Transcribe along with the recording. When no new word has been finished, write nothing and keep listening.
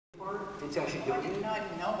What's he actually doing? No, I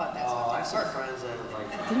didn't know about that. Oh, I have some friends that are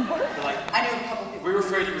like, I knew a couple people. We were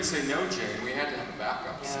afraid you would say no, Jay, and we had to have a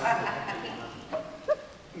backup. yeah.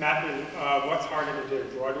 Matthew, what's harder to do?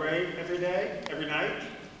 Broadway every day, every night?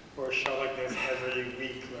 Or a show like this every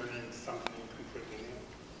week learning something completely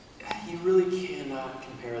new? You really cannot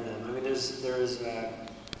compare them. I mean, they're two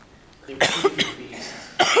different beasts.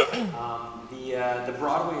 The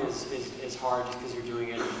Broadway is hard just because you're doing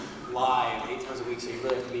it live 8 times a week, so you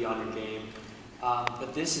really have to be on your game.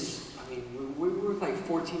 But this is, I mean, we work like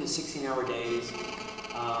 14 to 16-hour days.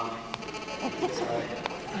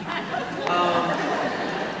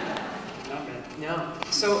 No.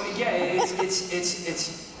 So yeah,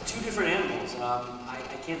 it's two different animals.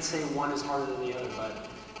 I can't say one is harder than the other, but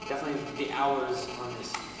definitely the hours on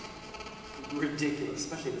this ridiculous,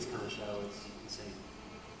 especially this kind of show. It's insane.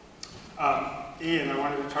 Ian, I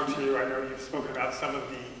wanted to talk to you. I know you've spoken about some of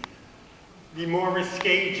the more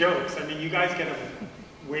risque jokes. I mean, you guys get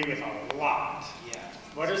away with a lot. Yeah.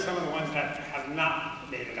 What are some of the ones that have not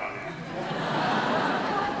made it on there?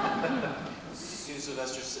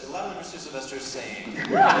 Sylvester, a lot of them are Sue Sylvester saying.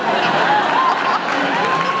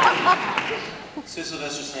 Sue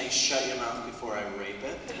Sylvester saying, "Shut your mouth before I rape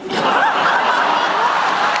it."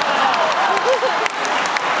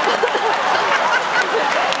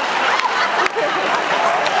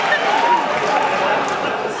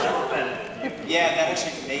 Yeah, that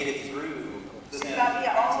actually made it through.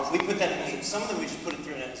 We put that in, some of them we just put it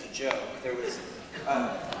through as a joke. There was,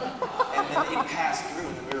 and then it passed through,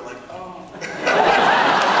 and we were like, oh.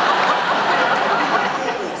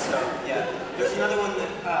 So, yeah. There's another one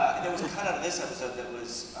that was cut out of this episode that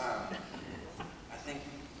was, I think,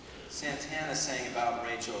 Santana saying about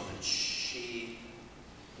Rachel that she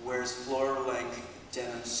wears floor-length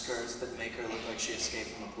denim skirts that make her look like she escaped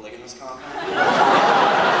from a polygamous compound.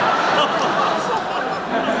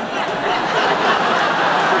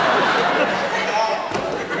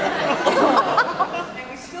 And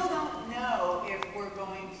we still don't know if we're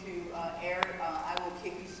going to air I Will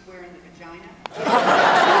Kick You Square in the Vagina. Or I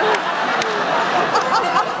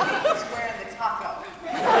Will Kick You Square in the Taco.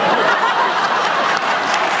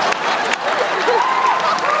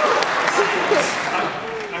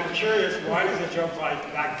 I'm curious, why does a joke like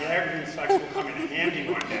that gag reflex will come in handy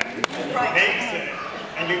one day? Right. Makes it,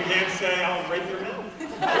 and you can't say, "I'll rape your mouth."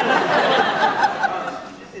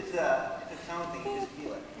 It's a tone thing, you just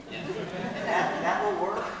feel it. Yeah. That will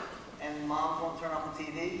work, and moms won't turn off the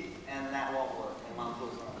TV, and that won't work, and moms will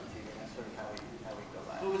turn off the TV. That's sort of how we go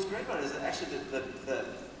by it. Well, what's great about it is that actually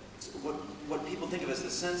what people think of as the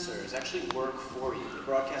censors actually work for you. The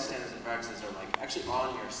broadcast standards and practices are like actually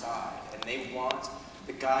on your side, and they want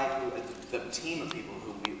the guy who, the team of people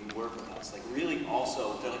who work with us, like really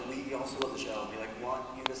also, they're like, we also love the show, we like want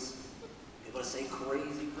you to be able to say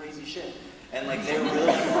crazy shit. And like they're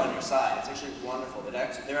really on your side. It's actually wonderful.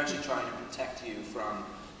 They're actually trying to protect you from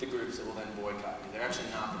the groups that will then boycott you. They're actually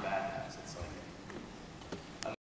not